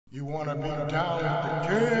You wanna be down with the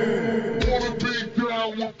king? Wanna be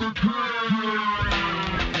down with the king?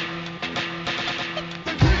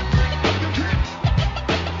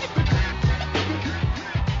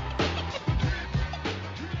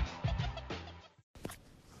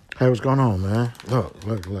 Hey, what's going on, man? Look.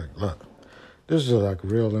 This is like a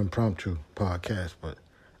real impromptu podcast, but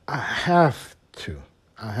I have to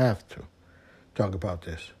talk about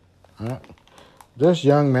this. All right? This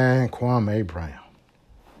young man, Kwame Brown,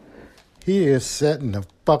 he is setting the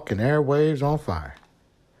fucking airwaves on fire.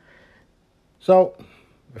 So,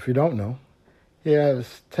 if you don't know, he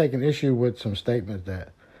has taken issue with some statements that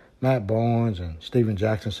Matt Barnes and Steven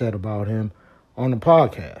Jackson said about him on the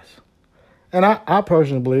podcast. And I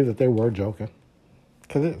personally believe that they were joking.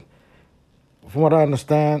 Because from what I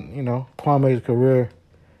understand, Kwame's career,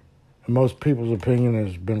 in most people's opinion,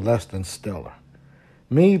 has been less than stellar.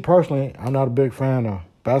 Me, personally, I'm not a big fan of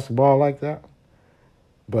basketball like that.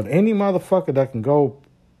 But any motherfucker that can go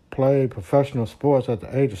play professional sports at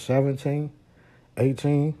the age of 17,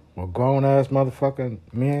 18, with grown-ass motherfucking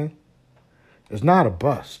men, is not a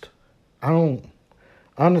bust. I don't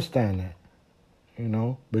understand that,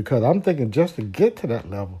 because I'm thinking just to get to that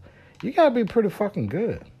level, you got to be pretty fucking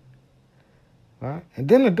good, right? And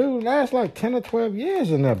then the dude lasts like 10 or 12 years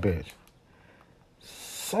in that bitch.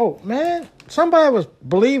 So, man, somebody was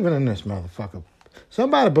believing in this motherfucker.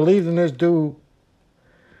 Somebody believed in this dude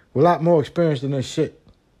with a lot more experience in this shit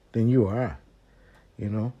than you or I,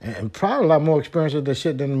 and probably a lot more experience with this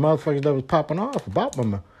shit than the motherfuckers that was popping off about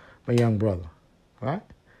my young brother, right?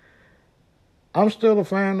 I'm still a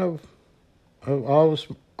fan of all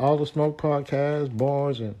the Smoke podcasts,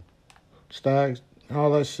 Bars and Stags, and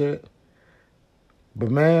all that shit.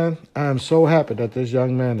 But man, I am so happy that this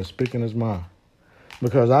young man is speaking his mind,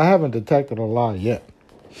 because I haven't detected a lie yet.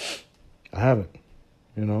 I haven't,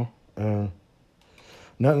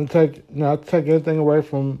 not to take anything away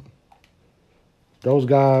from those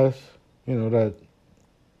guys, that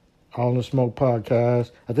All the Smoke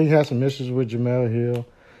podcast. I think he had some issues with Jamel Hill,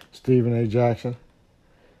 Stephen A. Jackson.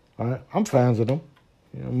 All right, I'm fans of them.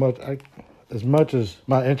 As much as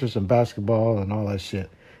my interest in basketball and all that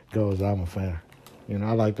shit goes, I'm a fan.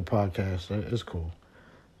 I like the podcast. It's cool.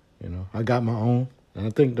 I got my own, and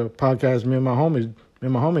I think the podcast me and my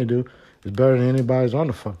homie do is better than anybody's on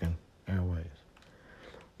the fucking airways.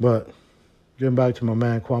 But getting back to my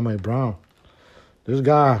man Kwame Brown, this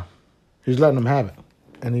guy, he's letting them have it,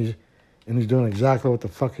 and he's doing exactly what the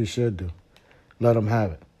fuck he should do. Let them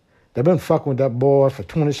have it. They've been fucking with that boy for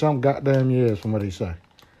 20-something goddamn years, from what he say.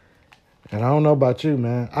 And I don't know about you,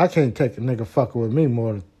 man. I can't take a nigga fucking with me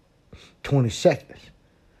more than 20 seconds,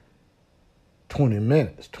 20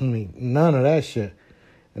 minutes, none of that shit.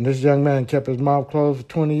 And this young man kept his mouth closed for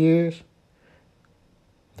 20 years.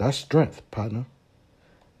 That's strength, partner.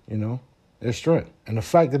 It's strength. And the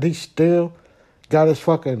fact that he still got his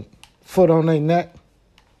fucking foot on their neck,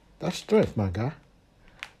 that's strength, my guy.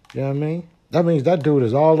 You know what I mean? That means that dude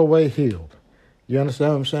is all the way healed. You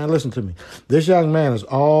understand what I'm saying? Listen to me. This young man is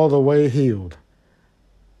all the way healed.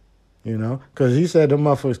 Because he said the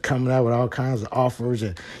motherfuckers coming out with all kinds of offers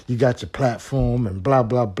and you got your platform and blah,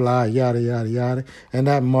 blah, blah, yada, yada, yada. And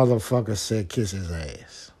that motherfucker said kiss his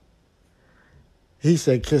ass. He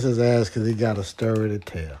said kiss his ass because he got a story to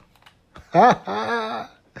tell. And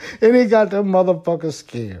he got them motherfuckers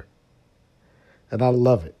scared. And I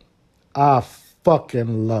love it. I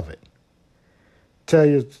fucking love it. Tell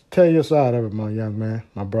your side of it, my young man,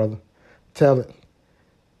 my brother. Tell it.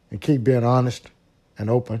 And keep being honest and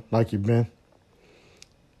open like you've been.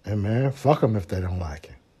 And man, fuck them if they don't like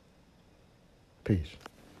it. Peace.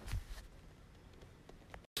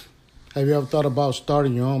 Have you ever thought about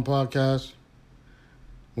starting your own podcast?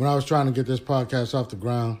 When I was trying to get this podcast off the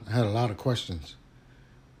ground, I had a lot of questions.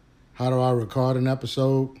 How do I record an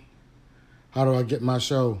episode? How do I get my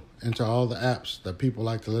show into all the apps that people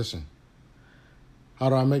like to listen? How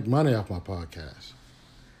do I make money off my podcast?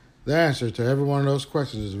 The answer to every one of those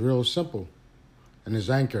questions is real simple, and it's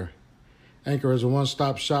Anchor. Anchor is a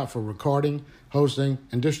one-stop shop for recording, hosting,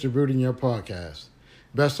 and distributing your podcast.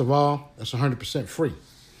 Best of all, it's 100% free,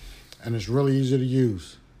 and it's really easy to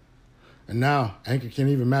use. And now, Anchor can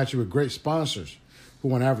even match you with great sponsors who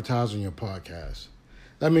want to advertise on your podcast.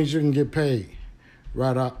 That means you can get paid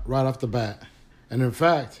right off the bat. And in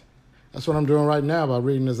fact, that's what I'm doing right now by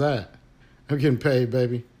reading this ad. I'm getting paid,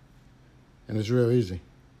 baby. And it's real easy.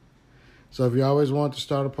 So if you always want to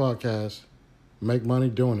start a podcast, make money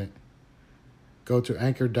doing it, go to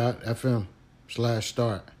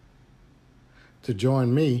anchor.fm/start to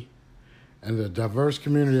join me and the diverse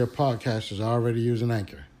community of podcasters already using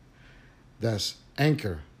Anchor. That's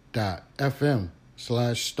anchor.fm/start.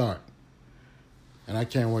 anchor.fm/start. And I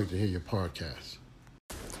can't wait to hear your podcast.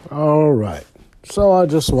 All right. So I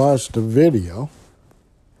just watched a video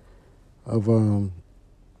of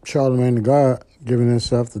Charlamagne the God giving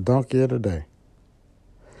himself the donkey of the day.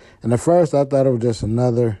 And at first I thought it was just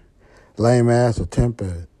another lame-ass attempt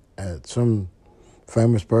at some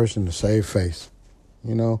famous person to save face,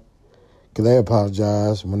 you know, because they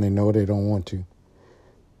apologize when they know they don't want to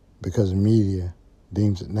because the media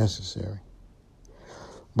deems it necessary.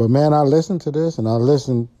 But, man, I listened to this, and I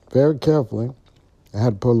listened very carefully. I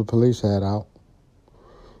had to pull the police hat out.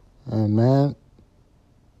 And, man,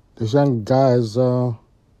 this young guy is very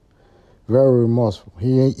remorseful.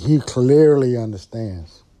 He clearly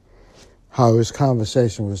understands how his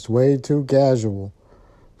conversation was way too casual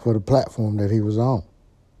for the platform that he was on.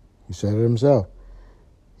 He said it himself.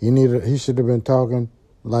 He should have been talking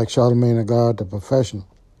like Charlamagne the God, the professional,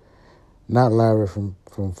 not Larry from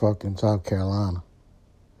fucking South Carolina.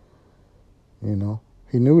 You know,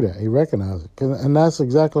 he knew that. He recognized it. And that's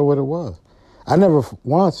exactly what it was. I never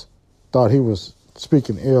once thought he was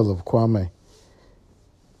speaking ill of Kwame.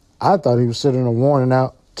 I thought he was sitting there warning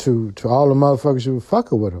out to all the motherfuckers who were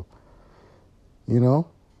fucking with him. You know?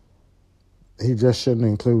 He just shouldn't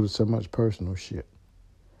have included so much personal shit.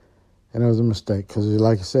 And it was a mistake because,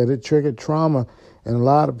 like I said, it triggered trauma in a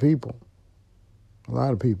lot of people. A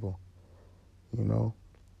lot of people, you know.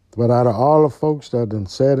 But out of all the folks that done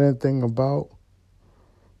said anything about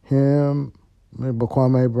him, maybe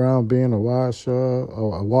Kwame Brown being a wash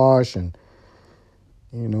and,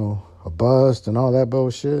 you know, a bust and all that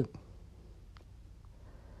bullshit,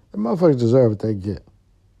 the motherfuckers deserve what they get,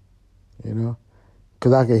 you know.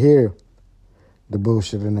 Because I could hear the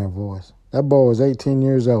bullshit in their voice. That boy was 18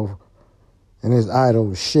 years old, and his idol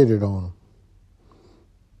was shitted on him.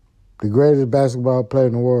 The greatest basketball player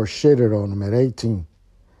in the world shitted on him at 18.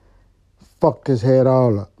 Fucked his head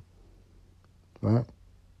all up, right?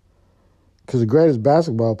 Because the greatest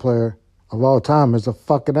basketball player of all time is a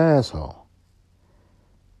fucking asshole.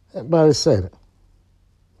 Everybody said it.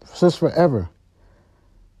 Since forever.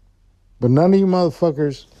 But none of you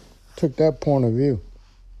motherfuckers took that point of view.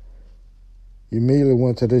 You immediately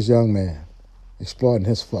went to this young man, exploiting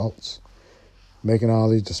his faults, making all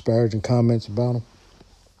these disparaging comments about him.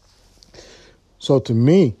 So to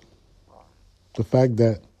me, the fact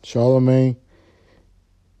that Charlamagne,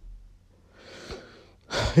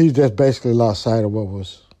 he just basically lost sight of what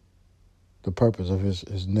was the purpose of his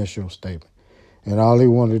initial statement. And all he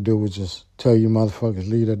wanted to do was just tell you motherfuckers,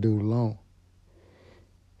 leave that dude alone.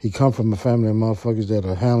 He come from a family of motherfuckers that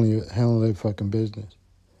are handling their fucking business.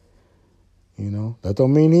 You know, that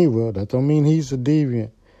don't mean he will. That don't mean he's a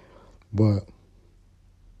deviant. But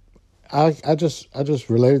I just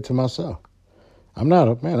related to myself. I'm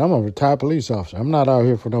a retired police officer. I'm not out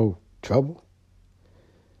here for no trouble.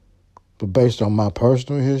 But based on my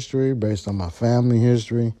personal history, based on my family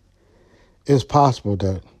history, it's possible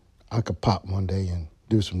that I could pop one day and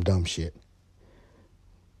do some dumb shit.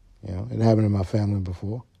 You know, it happened in my family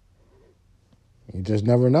before. You just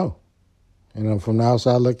never know. You know, from the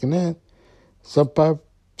outside looking in, some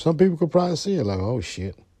people could probably see it like, oh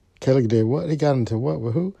shit, Kelly did what? He got into what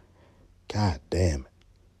with who? God damn it.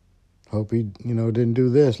 Hope he, you know, didn't do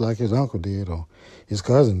this like his uncle did or his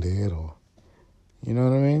cousin did or, you know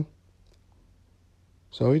what I mean?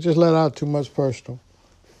 So he just let out too much personal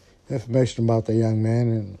information about the young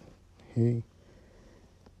man, and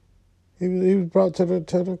he was brought to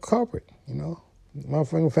the carpet, you know. My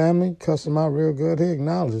family cussed him out real good. He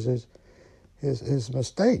acknowledges his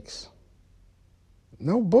mistakes.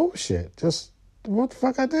 No bullshit. Just what the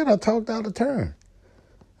fuck I did? I talked out of turn.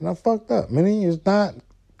 And I fucked up. Meaning is not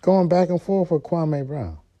going back and forth with Kwame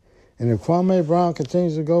Brown. And if Kwame Brown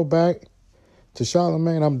continues to go back to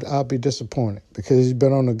Charlamagne, I'll be disappointed because he's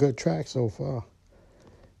been on a good track so far.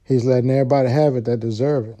 He's letting everybody have it that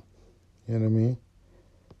deserve it. You know what I mean?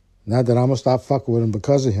 Not that I'm going to stop fucking with him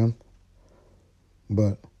because of him,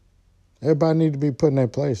 but everybody need to be put in their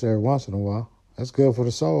place every once in a while. That's good for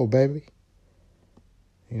the soul, baby.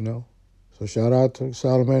 You know? So shout out to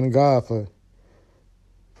Charlamagne the God for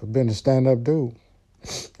being a stand-up dude.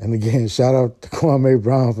 And again, shout out to Kwame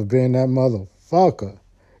Brown for being that motherfucker.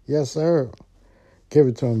 Yes, sir. Give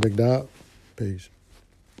it to him, big dog. Peace.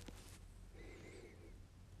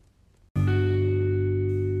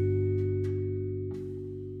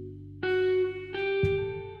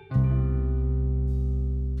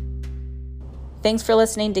 Thanks for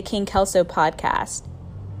listening to King Kelso Podcast.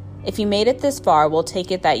 If you made it this far, we'll take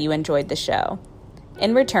it that you enjoyed the show.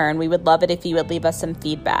 In return, we would love it if you would leave us some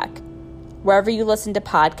feedback. Wherever you listen to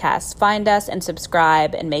podcasts, find us and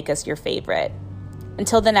subscribe and make us your favorite.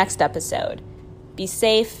 Until the next episode, Be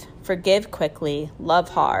safe, forgive quickly, love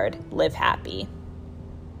hard, live happy.